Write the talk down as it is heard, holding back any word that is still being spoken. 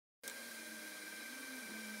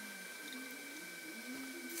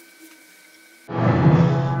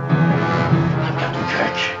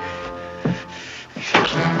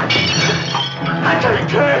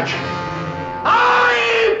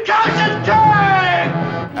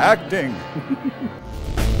acting.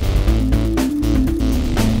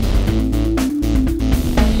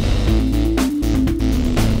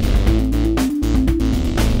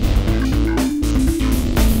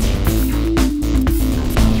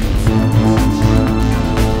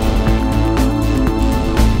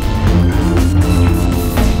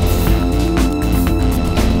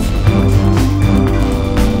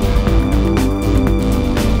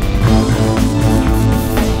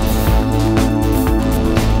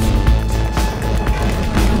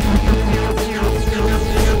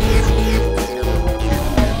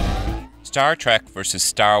 Star Trek versus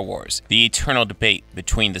Star Wars, the eternal debate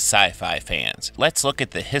between the sci-fi fans. Let's look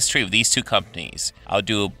at the history of these two companies. I'll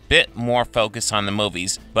do a bit more focus on the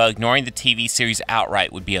movies, but ignoring the TV series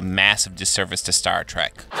outright would be a massive disservice to Star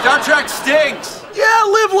Trek. Star Trek stinks! Yeah,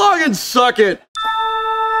 live long and suck it!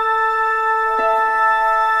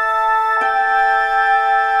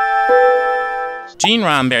 Gene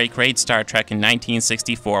Roddenberry created Star Trek in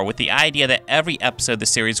 1964 with the idea that every episode of the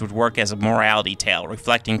series would work as a morality tale,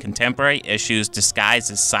 reflecting contemporary issues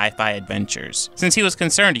disguised as sci-fi adventures. Since he was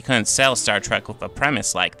concerned he couldn't sell Star Trek with a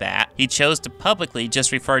premise like that, he chose to publicly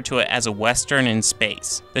just refer to it as a Western in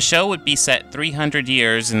space. The show would be set 300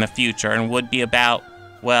 years in the future and would be about,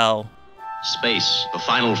 well... Space, the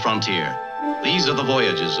final frontier. These are the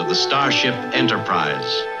voyages of the Starship Enterprise.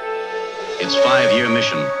 Its 5-year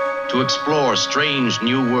mission: to explore strange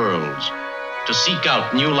new worlds, to seek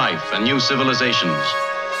out new life and new civilizations,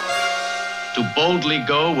 to boldly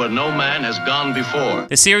go where no man has gone before.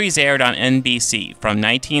 The series aired on NBC from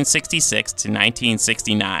 1966 to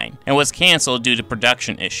 1969 and was canceled due to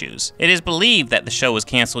production issues. It is believed that the show was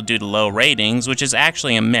canceled due to low ratings, which is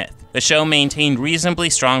actually a myth. The show maintained reasonably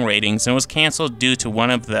strong ratings and was canceled due to one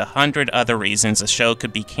of the 100 other reasons a show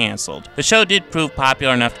could be canceled. The show did prove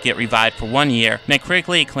popular enough to get revived for 1 year in a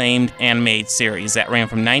critically acclaimed animated series that ran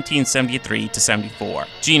from 1973 to 74.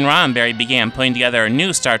 Gene Roddenberry began putting together a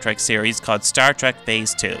new Star Trek series called Star Trek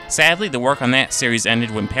Phase 2. Sadly, the work on that series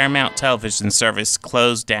ended when Paramount Television service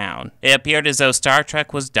closed down. It appeared as though Star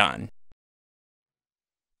Trek was done.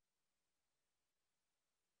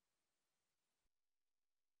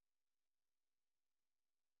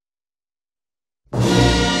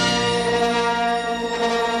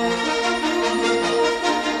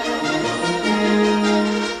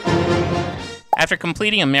 After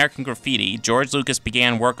completing American Graffiti, George Lucas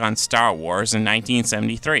began work on Star Wars in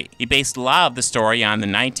 1973. He based a lot of the story on the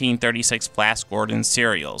 1936 Flash Gordon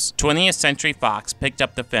serials. 20th Century Fox picked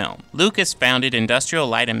up the film. Lucas founded Industrial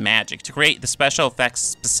Light and Magic to create the special effects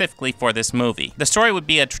specifically for this movie. The story would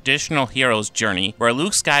be a traditional hero's journey, where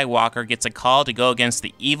Luke Skywalker gets a call to go against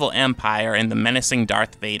the evil Empire and the menacing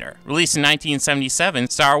Darth Vader. Released in 1977,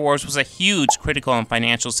 Star Wars was a huge critical and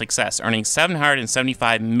financial success, earning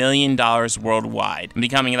 $775 million worldwide. And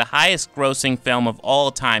becoming the highest grossing film of all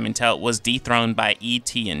time until it was dethroned by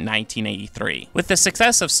E.T. in 1983. With the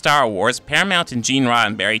success of Star Wars, Paramount and Gene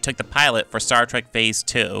Roddenberry took the pilot for Star Trek Phase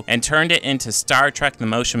 2 and turned it into Star Trek the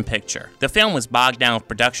Motion Picture. The film was bogged down with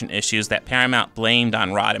production issues that Paramount blamed on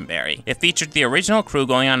Roddenberry. It featured the original crew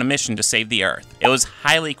going on a mission to save the Earth. It was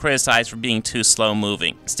highly criticized for being too slow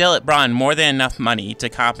moving. Still, it brought in more than enough money to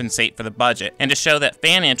compensate for the budget and to show that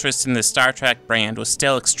fan interest in the Star Trek brand was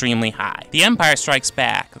still extremely high. The Empire Strikes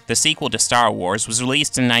Back, the sequel to Star Wars, was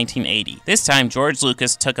released in 1980. This time, George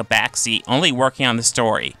Lucas took a backseat, only working on the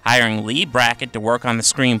story, hiring Lee Brackett to work on the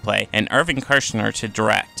screenplay and Irving Kershner to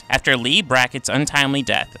direct. After Lee Brackett's untimely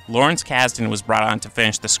death, Lawrence Kasdan was brought on to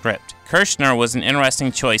finish the script. Kershner was an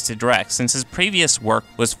interesting choice to direct since his previous work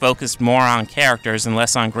was focused more on characters and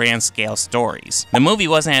less on grand-scale stories. The movie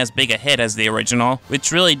wasn't as big a hit as the original,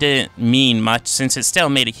 which really didn't mean much since it still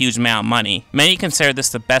made a huge amount of money. Many consider this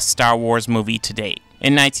the best Star Wars movie to date.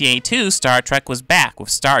 In 1982, Star Trek was back with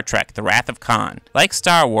Star Trek: The Wrath of Khan. Like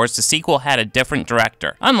Star Wars, the sequel had a different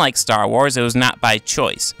director. Unlike Star Wars, it was not by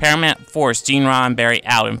choice. Paramount forced Gene Roddenberry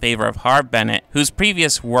out in favor of Harve Bennett, whose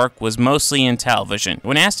previous work was mostly in television.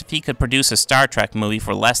 When asked if he could produce a Star Trek movie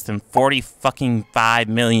for less than $45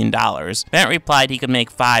 million, Bennett replied he could make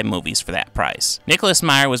 5 movies for that price. Nicholas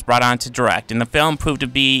Meyer was brought on to direct, and the film proved to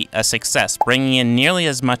be a success, bringing in nearly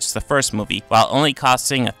as much as the first movie, while only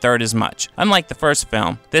costing a third as much. Unlike the first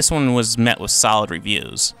film, this one was met with solid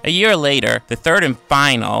reviews. A year later, the third and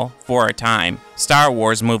final before a time, Star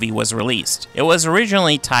Wars movie was released. It was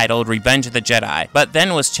originally titled Revenge of the Jedi, but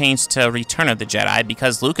then was changed to Return of the Jedi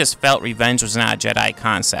because Lucas felt revenge was not a Jedi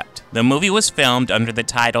concept. The movie was filmed under the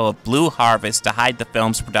title of Blue Harvest to hide the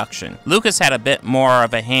film's production. Lucas had a bit more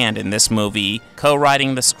of a hand in this movie,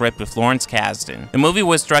 co-writing the script with Lawrence Kasdan. The movie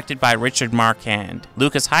was directed by Richard Marquand.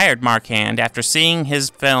 Lucas hired Marquand after seeing his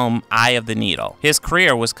film Eye of the Needle. His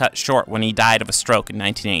career was cut short when he died of a stroke in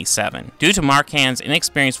 1987. Due to Marquand's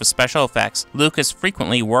inexperience with special effects, Lucas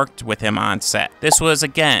frequently worked with him on set. This was,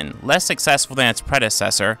 again, less successful than its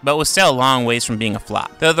predecessor, but was still a long ways from being a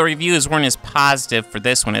flop. Though the reviews weren't as positive for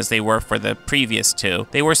this one as they were for the previous two,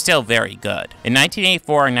 they were still very good. In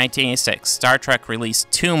 1984 and 1986, Star Trek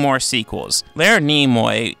released 2 more sequels. Leonard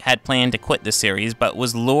Nimoy had planned to quit the series, but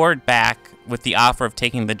was lured back with the offer of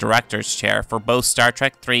taking the director's chair for both Star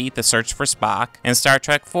Trek III, The Search for Spock, and Star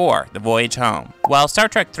Trek IV, The Voyage Home. While Star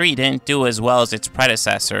Trek III didn't do as well as its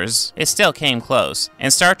predecessors, it still came close,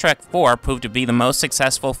 and Star Trek IV proved to be the most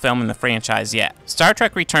successful film in the franchise yet. Star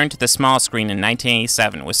Trek returned to the small screen in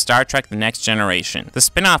 1987 with Star Trek The Next Generation. The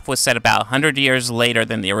spin-off was set about 100 years later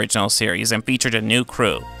than the original series and featured a new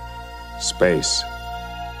crew. Space,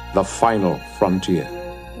 the final frontier.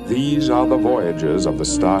 These are the voyages of the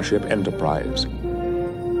Starship Enterprise.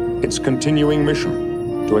 Its continuing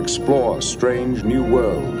mission, to explore strange new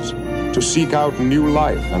worlds, to seek out new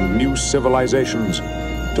life and new civilizations,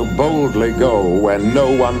 to boldly go where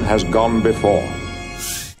no one has gone before.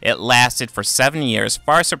 It lasted for 7 years,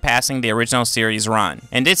 far surpassing the original series run,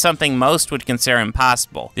 and did something most would consider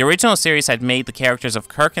impossible. The original series had made the characters of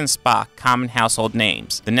Kirk and Spock common household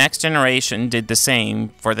names. The Next Generation did the same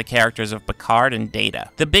for the characters of Picard and Data.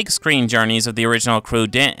 The big screen journeys of the original crew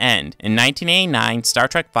didn't end. In 1989, Star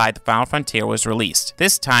Trek V: The Final Frontier was released,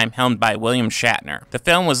 this time helmed by William Shatner. The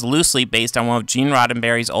film was loosely based on one of Gene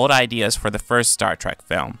Roddenberry's old ideas for the first Star Trek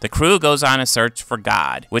film. The crew goes on a search for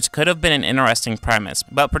God, which could have been an interesting premise,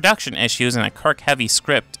 but production issues and a Kirk-heavy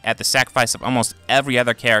script at the sacrifice of almost every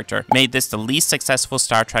other character made this the least successful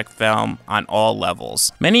Star Trek film on all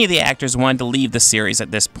levels. Many of the actors wanted to leave the series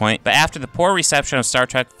at this point, but after the poor reception of Star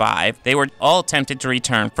Trek V, they were all tempted to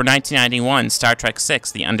return for 1991's Star Trek VI: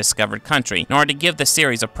 The Undiscovered Country, in order to give the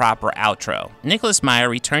series a proper outro. Nicholas Meyer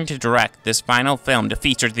returned to direct this final film to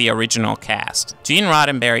feature the original cast. Gene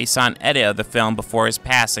Roddenberry saw an edit of the film before his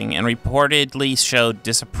passing and reportedly showed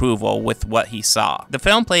disapproval with what he saw. The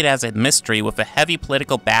film played as a mystery with a heavy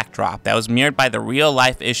political backdrop that was mirrored by the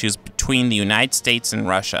real-life issues between the United States and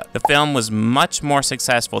Russia. The film was much more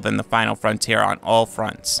successful than The Final Frontier on all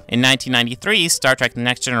fronts. In 1993, Star Trek The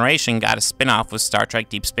Next Generation got a spin-off with Star Trek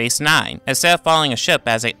Deep Space Nine. Instead of following a ship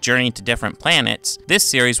as it journeyed to different planets, this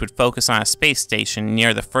series would focus on a space station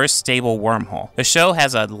near the first stable wormhole. The show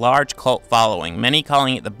has a large cult following, many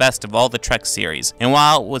calling it the best of all the Trek series, and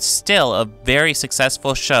while it was still a very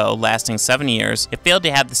successful show lasting 7 years, it failed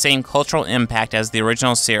to have the same cultural impact as the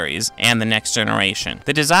original series and The Next Generation.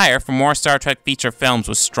 The desire for more Star Trek feature films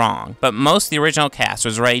was strong, but most of the original cast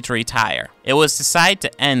was ready to retire. It was decided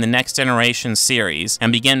to end the Next Generation series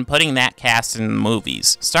and begin putting that cast in the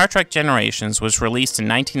movies. Star Trek Generations was released in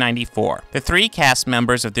 1994. The 3 cast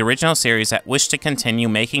members of the original series that wished to continue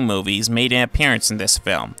making movies made an appearance in this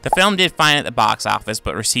film. The film did fine at the box office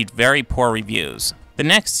but received very poor reviews. The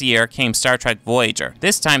next year came Star Trek Voyager.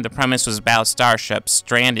 This time the premise was about starships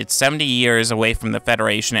stranded 70 years away from the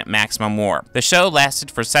Federation at maximum warp. The show lasted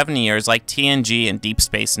for 7 years like TNG and Deep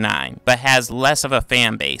Space Nine, but has less of a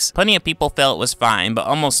fan base. Plenty of people felt it was fine, but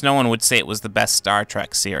almost no one would say it was the best Star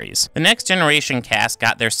Trek series. The Next Generation cast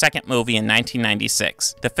got their second movie in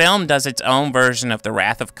 1996. The film does its own version of the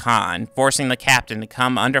Wrath of Khan, forcing the captain to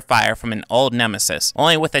come under fire from an old nemesis,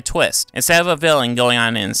 only with a twist. Instead of a villain going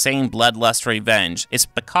on an insane bloodlust revenge, it's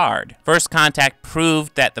Picard. First Contact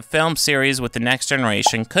proved that the film series with the Next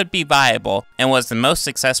Generation could be viable and was the most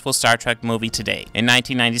successful Star Trek movie to date. In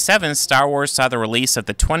 1997, Star Wars saw the release of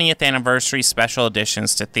the 20th anniversary special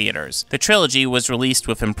editions to theaters. The trilogy was released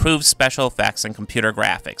with improved special effects and computer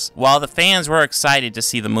graphics. While the fans were excited to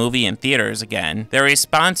see the movie in theaters again, their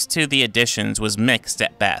response to the editions was mixed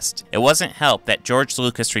at best. It wasn't helped that George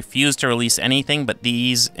Lucas refused to release anything but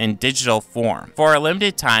these in digital form. For a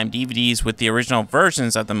limited time, DVDs with the original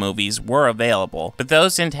versions of the movies were available, but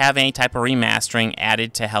those didn't have any type of remastering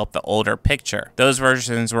added to help the older picture. Those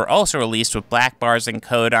versions were also released with black bars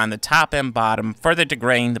encoded on the top and bottom, further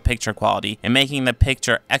degrading the picture quality and making the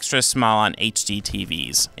picture extra small on HD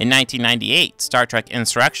TVs. In 1998, Star Trek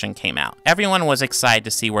Insurrection came out. Everyone was excited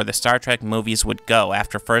to see where the Star Trek movies would go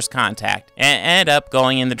after First Contact, and it ended up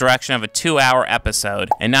going in the direction of a 2-hour episode,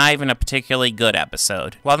 and not even a particularly good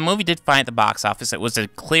episode. While the movie did fine at the box office, it was a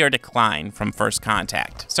clear decline from First First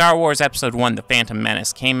Contact. Star Wars Episode 1 The Phantom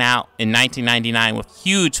Menace came out in 1999 with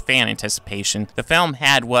huge fan anticipation. The film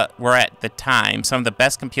had what were at the time some of the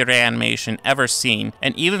best computer animation ever seen,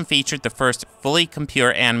 and even featured the first fully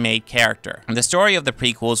computer animated character. The story of the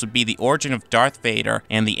prequels would be the origin of Darth Vader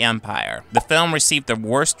and the Empire. The film received the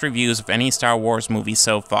worst reviews of any Star Wars movie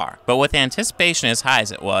so far, but with anticipation as high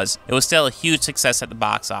as it was still a huge success at the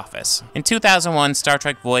box office. In 2001, Star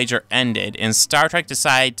Trek Voyager ended, and Star Trek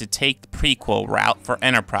decided to take the prequel route for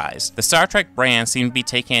Enterprise. The Star Trek brand seemed to be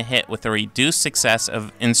taking a hit with the reduced success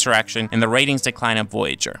of Insurrection and the ratings decline of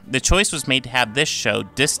Voyager. The choice was made to have this show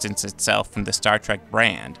distance itself from the Star Trek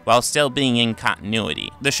brand, while still being in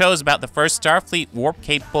continuity. The show is about the first Starfleet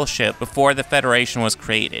warp-capable ship before the Federation was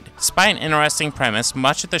created. Despite an interesting premise,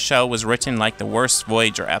 much of the show was written like the worst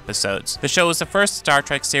Voyager episodes. The show was the first Star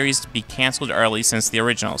Trek series to be cancelled early since the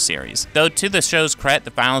original series, though to the show's credit,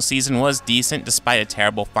 the final season was decent despite a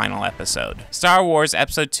terrible final episode. Star Wars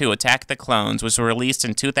Episode 2 Attack of the Clones was released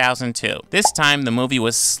in 2002. This time, the movie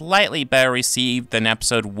was slightly better received than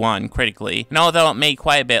Episode 1 critically, and although it made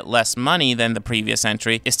quite a bit less money than the previous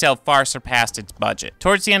entry, it still far surpassed its budget.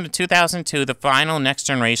 Towards the end of 2002, the final Next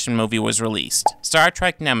Generation movie was released. Star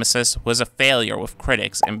Trek Nemesis was a failure with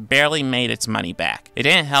critics and barely made its money back. It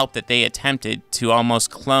didn't help that they attempted to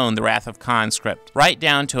almost clone the Wrath of Khan script, right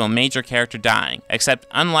down to a major character dying, except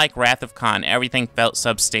unlike Wrath of Khan, everything felt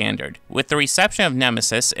substandard. With the reception of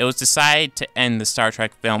Nemesis, it was decided to end the Star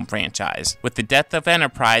Trek film franchise. With the death of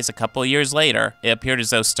Enterprise a couple years later, it appeared as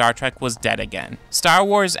though Star Trek was dead again. Star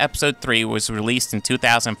Wars Episode 3 was released in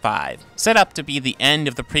 2005. Set up to be the end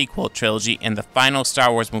of the prequel trilogy and the final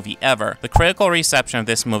Star Wars movie ever, the critical reception of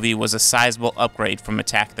this movie was a sizable upgrade from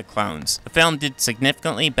Attack of the Clones. The film did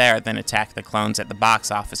significantly better than Attack of the Clones at the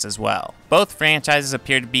box office as well. Both franchises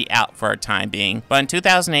appeared to be out for a time being, but in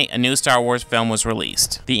 2008 a new Star Wars film was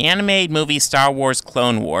released. The animated movie Star Wars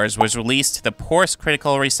Clone Wars was released to the poorest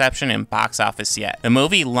critical reception in box office yet. The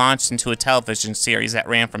movie launched into a television series that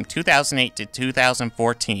ran from 2008 to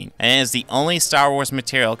 2014, and is the only Star Wars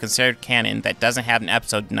material considered canon that doesn't have an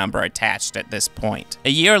episode number attached at this point. A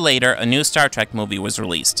year later, a new Star Trek movie was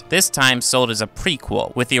released, this time sold as a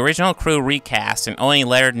prequel, with the original crew recast and only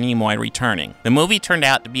Leonard and Nimoy returning. The movie turned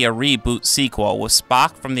out to be a reboot sequel, with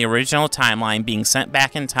Spock from the original timeline being sent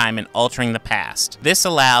back in time and altering the past. This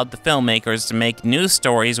allowed the filmmakers to make new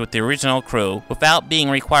stories with the original crew without being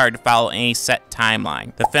required to follow any set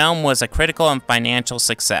timeline. The film was a critical and financial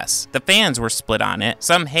success. The fans were split on it.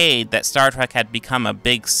 Some hated that Star Trek had become a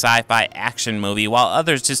big sci-fi action movie, while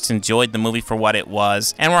others just enjoyed the movie for what it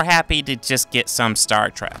was and were happy to just get some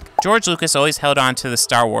Star Trek. George Lucas always held on to the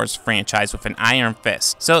Star Wars franchise with an iron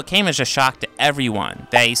fist, so it came as a shock to everyone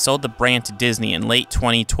that he sold the brand to Disney in late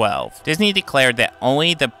 2012. Disney declared that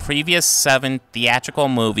only the previous 7 theatrical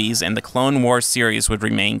movies and the Clone Wars series would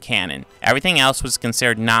remain canon. Everything else was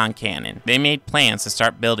considered non-canon. They made plans to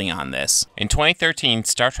start building on this. In 2013,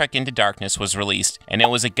 Star Trek Into Darkness was released, and it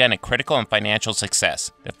was again a critical and financial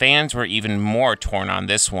success. The fans were even more torn on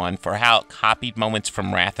this one for how it copied moments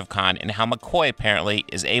from Wrath of Khan and how McCoy apparently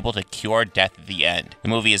is able to cure death at the end. The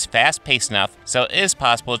movie is fast-paced enough, so it is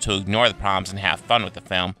possible to ignore the problems and have fun with the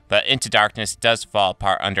film, but Into Darkness does fall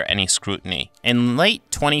apart under any scrutiny. In late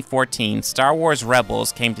 2014, Star Wars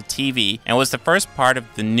Rebels came to TV and was the first part of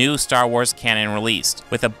the new Star Wars canon released.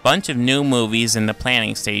 With a bunch of new movies in the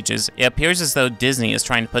planning stages, it appears as though Disney is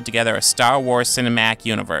trying to put together a Star Wars cinematic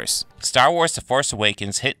universe. Star Wars The Force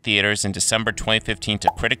Awakens hit theaters in December 2015 to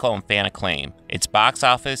critical and fan acclaim. Its box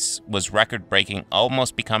office was record-breaking,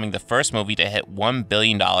 almost becoming the first movie to hit $1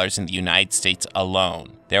 billion in the United States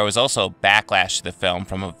alone. There was also backlash to the film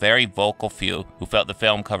from a very vocal few who felt the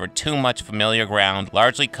film covered too much familiar ground,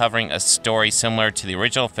 largely covering a story similar to the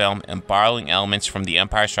original film and borrowing elements from The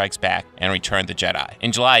Empire Strikes Back and Return of the Jedi.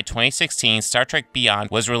 In July 2016, Star Trek Beyond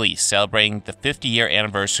was released, celebrating the 50-year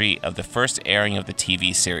anniversary of the first airing of the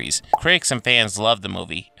TV series. Critics and fans loved the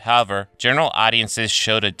movie. However, general audiences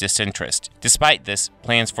showed a disinterest. Despite this,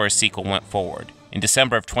 plans for a sequel went forward. In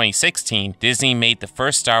December of 2016, Disney made the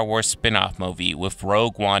first Star Wars spin-off movie with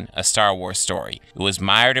Rogue One, A Star Wars Story. It was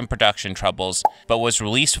mired in production troubles, but was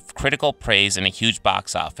released with critical praise and a huge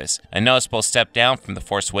box office. A noticeable step down from The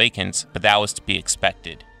Force Awakens, but that was to be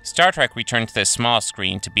expected. Star Trek returned to the small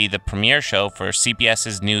screen to be the premiere show for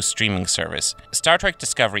CBS's new streaming service. Star Trek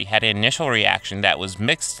Discovery had an initial reaction that was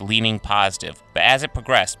mixed, leaning positive, but as it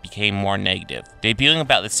progressed became more negative. Debuting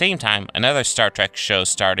about the same time, another Star Trek show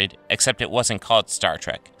started, except it wasn't called Star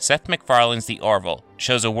Trek. Seth MacFarlane's The Orville,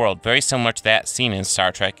 shows a world very similar to that seen in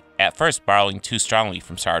Star Trek, at first borrowing too strongly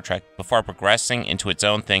from Star Trek, before progressing into its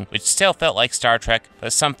own thing, which still felt like Star Trek,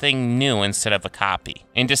 but something new instead of a copy.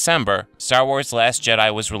 In December, Star Wars The Last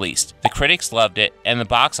Jedi was released. The critics loved it, and the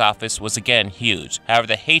box office was again huge. However,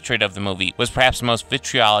 the hatred of the movie was perhaps the most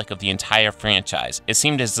vitriolic of the entire franchise. It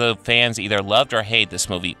seemed as though fans either loved or hated this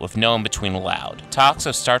movie, with no in-between allowed. Talks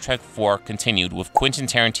of Star Trek IV continued, with Quentin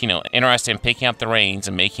Tarantino interested in picking up the reins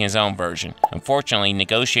and making his own version. Unfortunately,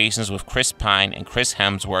 negotiations with Chris Pine and Chris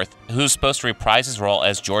Hemsworth, who was supposed to reprise his role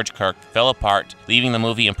as George Kirk, fell apart, leaving the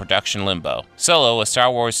movie in production limbo. Solo, a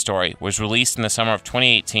Star Wars story, was released in the summer of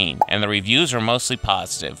 2018, and the reviews were mostly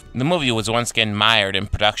positive. The movie was once again mired in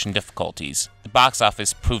production difficulties. The box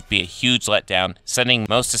office proved to be a huge letdown, sending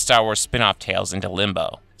most of Star Wars spin-off tales into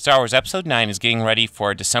limbo. Star Wars Episode 9 is getting ready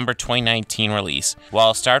for a December 2019 release,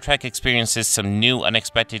 while Star Trek experiences some new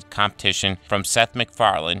unexpected competition from Seth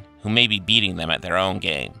MacFarlane, who may be beating them at their own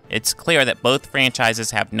game. It's clear that both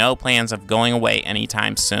franchises have no plans of going away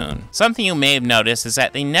anytime soon. Something you may have noticed is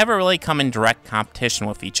that they never really come in direct competition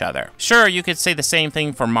with each other. Sure, you could say the same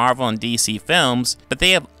thing for Marvel and DC films, but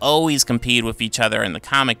they have always competed with each other in the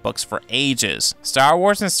comic books for ages. Star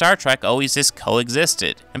Wars and Star Trek always just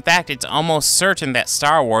coexisted. In fact, it's almost certain that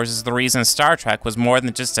Star Wars is the reason Star Trek was more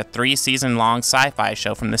than just a 3-season-long sci-fi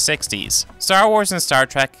show from the 60s. Star Wars and Star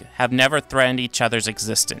Trek have never threatened each other's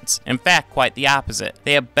existence. In fact, quite the opposite.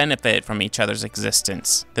 They have benefited from each other's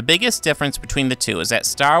existence. The biggest difference between the two is that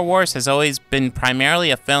Star Wars has always been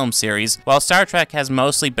primarily a film series, while Star Trek has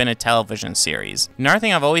mostly been a television series. Another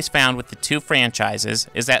thing I've always found with the two franchises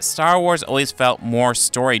is that Star Wars always felt more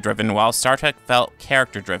story-driven, while Star Trek felt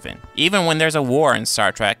character-driven. Even when there's a war in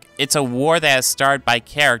Star Trek, it's a war that is started by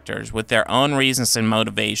characters with their own reasons and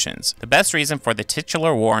motivations. The best reason for the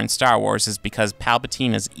titular war in Star Wars is because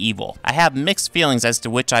Palpatine is evil. I have mixed feelings as to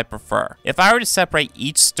which I prefer. If I were to separate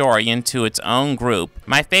each story into its own group,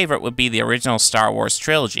 my favorite would be the original Star Wars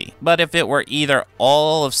trilogy. But if it were either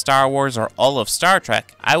all of Star Wars or all of Star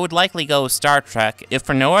Trek, I would likely go with Star Trek, if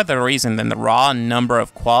for no other reason than the raw number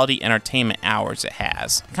of quality entertainment hours it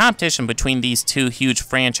has. The competition between these two huge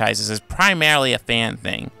franchises is primarily a fan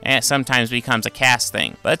thing, and it sometimes becomes a cast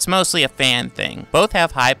thing, but it's mostly a fan thing. Both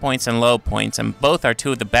have high points and low points, and both are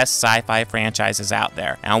two of the best sci-fi franchises out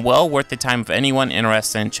there, and well worth the time of anyone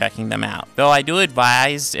interested in checking them out. Though I do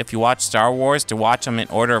advise, if you watch Star Wars, to watch them in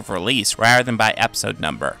order of release rather than by episode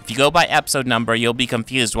number. If you go by episode number, you'll be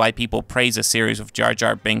confused why people praise a series with Jar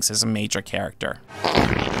Jar Binks as a major character.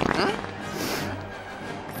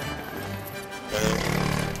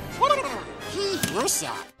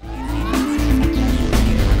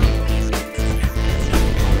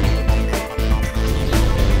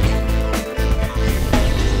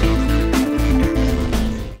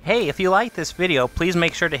 Hey, if you like this video, please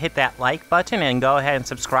make sure to hit that like button and go ahead and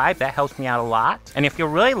subscribe. That helps me out a lot. And if you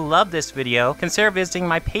really love this video, consider visiting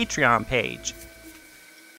my Patreon page.